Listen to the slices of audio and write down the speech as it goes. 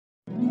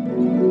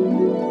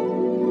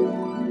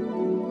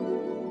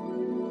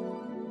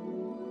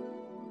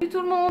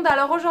tout le monde,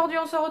 alors aujourd'hui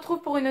on se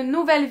retrouve pour une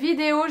nouvelle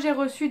vidéo. J'ai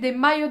reçu des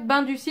maillots de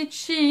bain du site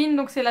SHEIN,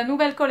 donc c'est la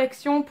nouvelle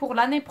collection pour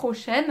l'année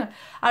prochaine.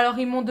 Alors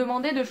ils m'ont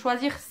demandé de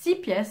choisir 6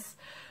 pièces,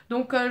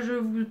 donc je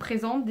vous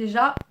présente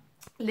déjà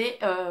les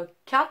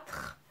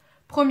 4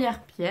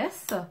 premières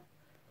pièces,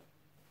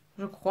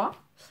 je crois,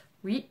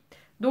 oui.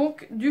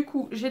 Donc du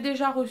coup j'ai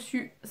déjà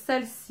reçu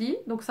celle-ci,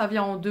 donc ça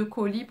vient en 2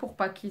 colis pour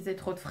pas qu'ils aient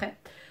trop de frais.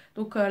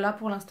 Donc là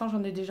pour l'instant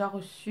j'en ai déjà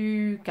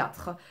reçu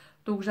 4.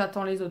 Donc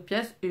j'attends les autres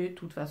pièces et de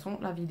toute façon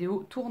la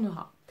vidéo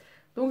tournera.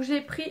 Donc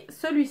j'ai pris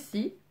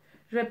celui-ci.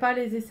 Je vais pas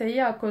les essayer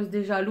à cause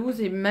des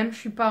jalouses et même je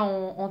suis pas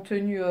en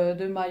tenue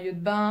de maillot de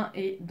bain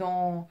et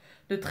dans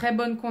de très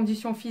bonnes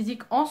conditions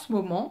physiques en ce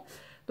moment.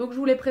 Donc je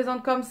vous les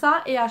présente comme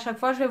ça et à chaque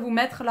fois je vais vous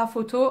mettre la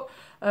photo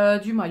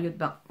du maillot de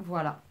bain.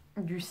 Voilà,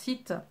 du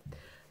site.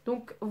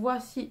 Donc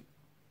voici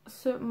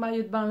ce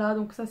maillot de bain là.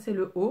 Donc ça c'est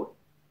le haut.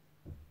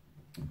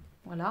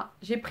 Voilà,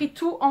 j'ai pris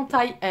tout en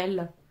taille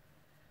L.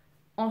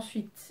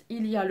 Ensuite,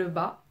 il y a le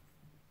bas.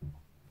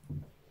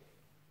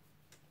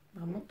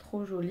 Vraiment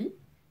trop joli.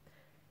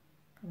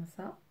 Comme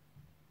ça.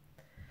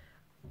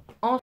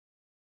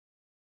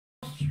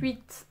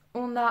 Ensuite,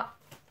 on a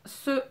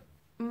ce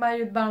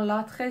maillot de bain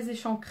là, très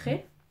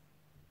échancré.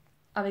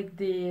 Avec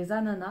des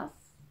ananas.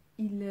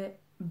 Il est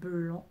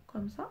blanc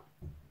comme ça.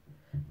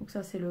 Donc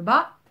ça, c'est le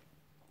bas.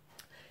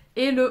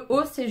 Et le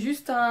haut, c'est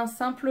juste un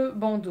simple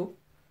bandeau.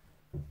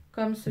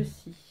 Comme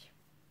ceci.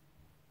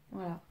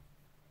 Voilà.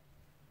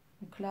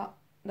 Donc là,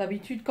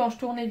 d'habitude, quand je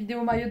tourne les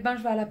vidéos maillot de bain,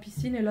 je vais à la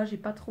piscine. Et là, j'ai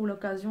pas trop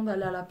l'occasion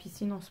d'aller à la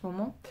piscine en ce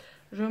moment.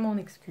 Je m'en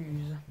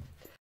excuse.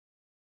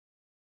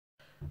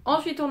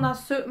 Ensuite, on a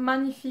ce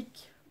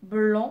magnifique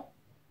blanc,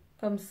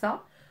 comme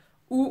ça.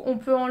 Où on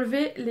peut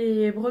enlever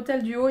les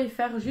bretelles du haut et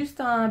faire juste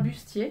un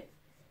bustier.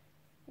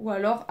 Ou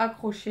alors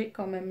accrocher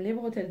quand même les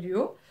bretelles du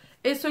haut.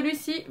 Et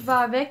celui-ci va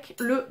avec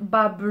le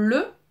bas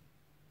bleu.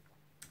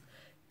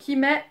 Qui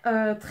met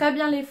très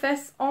bien les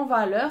fesses en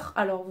valeur.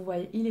 Alors, vous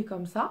voyez, il est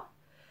comme ça.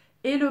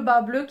 Et le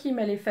bas bleu qui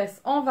met les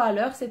fesses en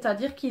valeur,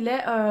 c'est-à-dire qu'il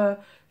est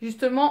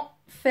justement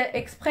fait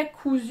exprès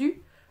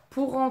cousu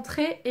pour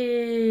rentrer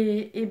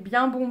et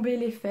bien bomber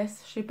les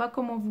fesses. Je sais pas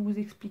comment vous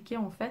expliquer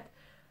en fait.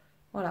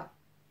 Voilà,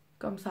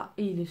 comme ça.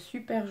 Et il est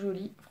super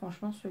joli.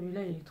 Franchement,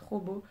 celui-là, il est trop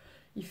beau.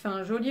 Il fait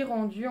un joli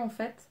rendu en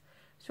fait.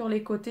 Sur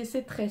les côtés,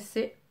 c'est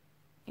tressé.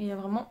 Et il est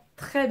vraiment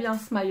très bien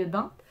ce maillot de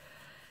bain.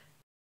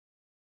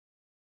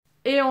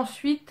 Et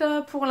ensuite,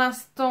 pour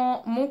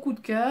l'instant, mon coup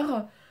de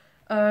cœur...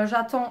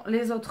 j'attends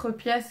les autres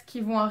pièces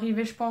qui vont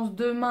arriver je pense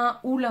demain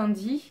ou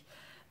lundi.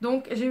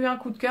 Donc j'ai eu un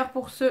coup de cœur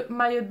pour ce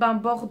maillot de bain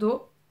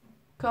bordeaux.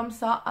 Comme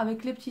ça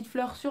avec les petites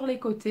fleurs sur les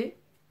côtés.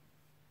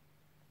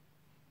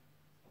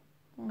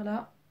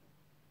 Voilà.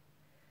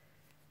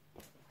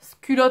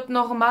 Culotte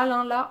normale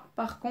hein, là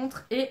par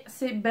contre. Et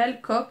ces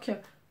belles coques.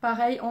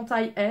 Pareil en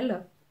taille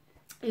L.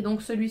 Et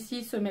donc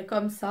celui-ci se met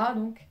comme ça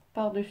donc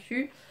par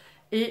dessus.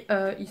 Et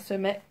il se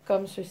met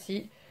comme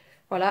ceci.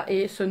 Voilà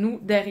et ce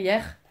noud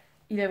derrière.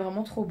 Il est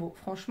vraiment trop beau.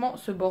 Franchement,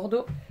 ce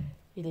bordeaux,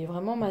 il est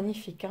vraiment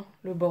magnifique. Hein.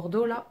 Le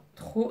bordeaux, là,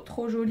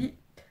 trop joli.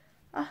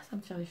 Ah, ça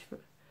me tire les cheveux.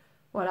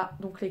 Voilà,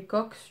 donc les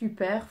coques,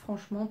 super.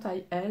 Franchement,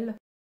 taille L.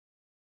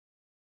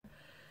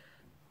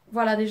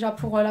 Voilà déjà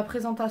pour la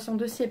présentation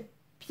de ces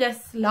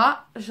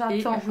pièces-là.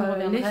 J'attends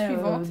les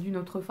suivantes d'une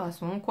autre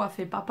façon.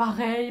 Coiffées pas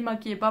pareil,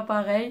 maquillées pas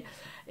pareil.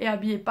 Et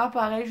habillées pas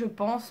pareil, je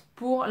pense,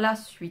 pour la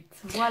suite.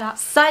 Voilà.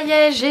 Ça y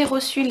est, j'ai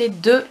reçu les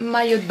 2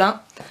 maillots de bain.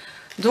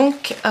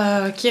 Donc,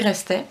 qui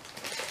restaient.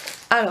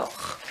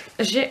 Alors,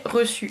 j'ai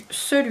reçu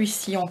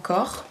celui-ci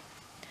encore.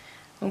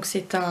 Donc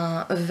c'est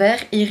un vert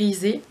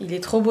irisé. Il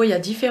est trop beau, il y a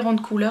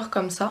différentes couleurs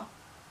comme ça.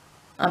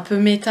 Un peu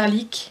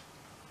métallique.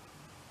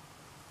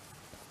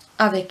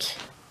 Avec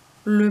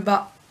le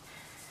bas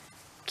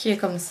qui est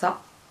comme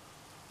ça.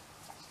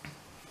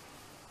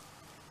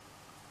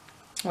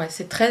 Ouais,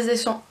 c'est très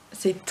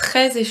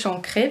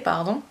échancré,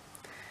 pardon.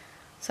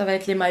 Ça va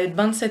être les maillots de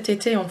bain de cet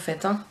été en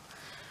fait. Hein.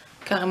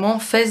 Carrément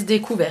fesses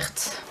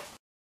découvertes.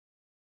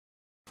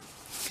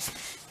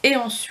 Et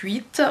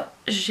ensuite,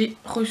 j'ai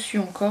reçu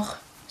encore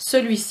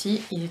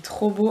celui-ci. Il est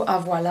trop beau à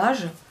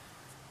voilage.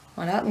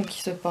 Voilà, donc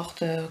il se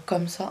porte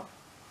comme ça.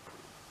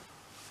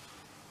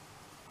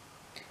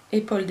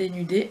 Épaules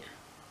dénudées.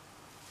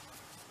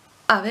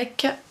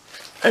 Avec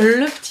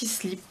le petit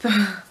slip.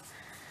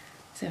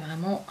 C'est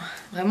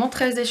vraiment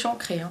très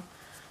échancré. Hein.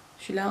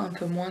 Celui-là un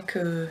peu moins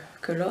que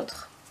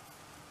l'autre.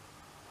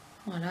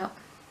 Voilà.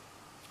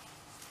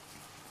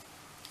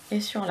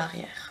 Et sur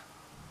l'arrière.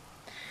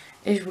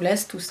 Et je vous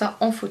laisse tout ça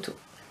en photo.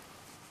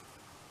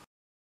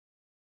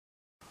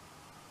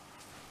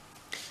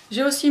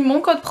 J'ai aussi mon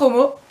code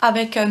promo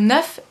avec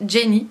 9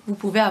 Jenny. Vous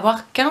pouvez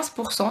avoir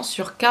 15%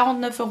 sur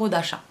 49 €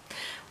 d'achat.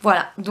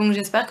 Voilà, donc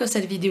j'espère que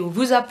cette vidéo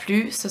vous a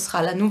plu. Ce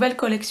sera la nouvelle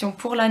collection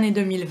pour l'année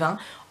 2020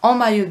 en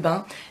maillot de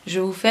bain. Je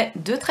vous fais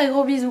de très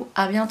gros bisous.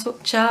 À bientôt.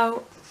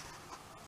 Ciao!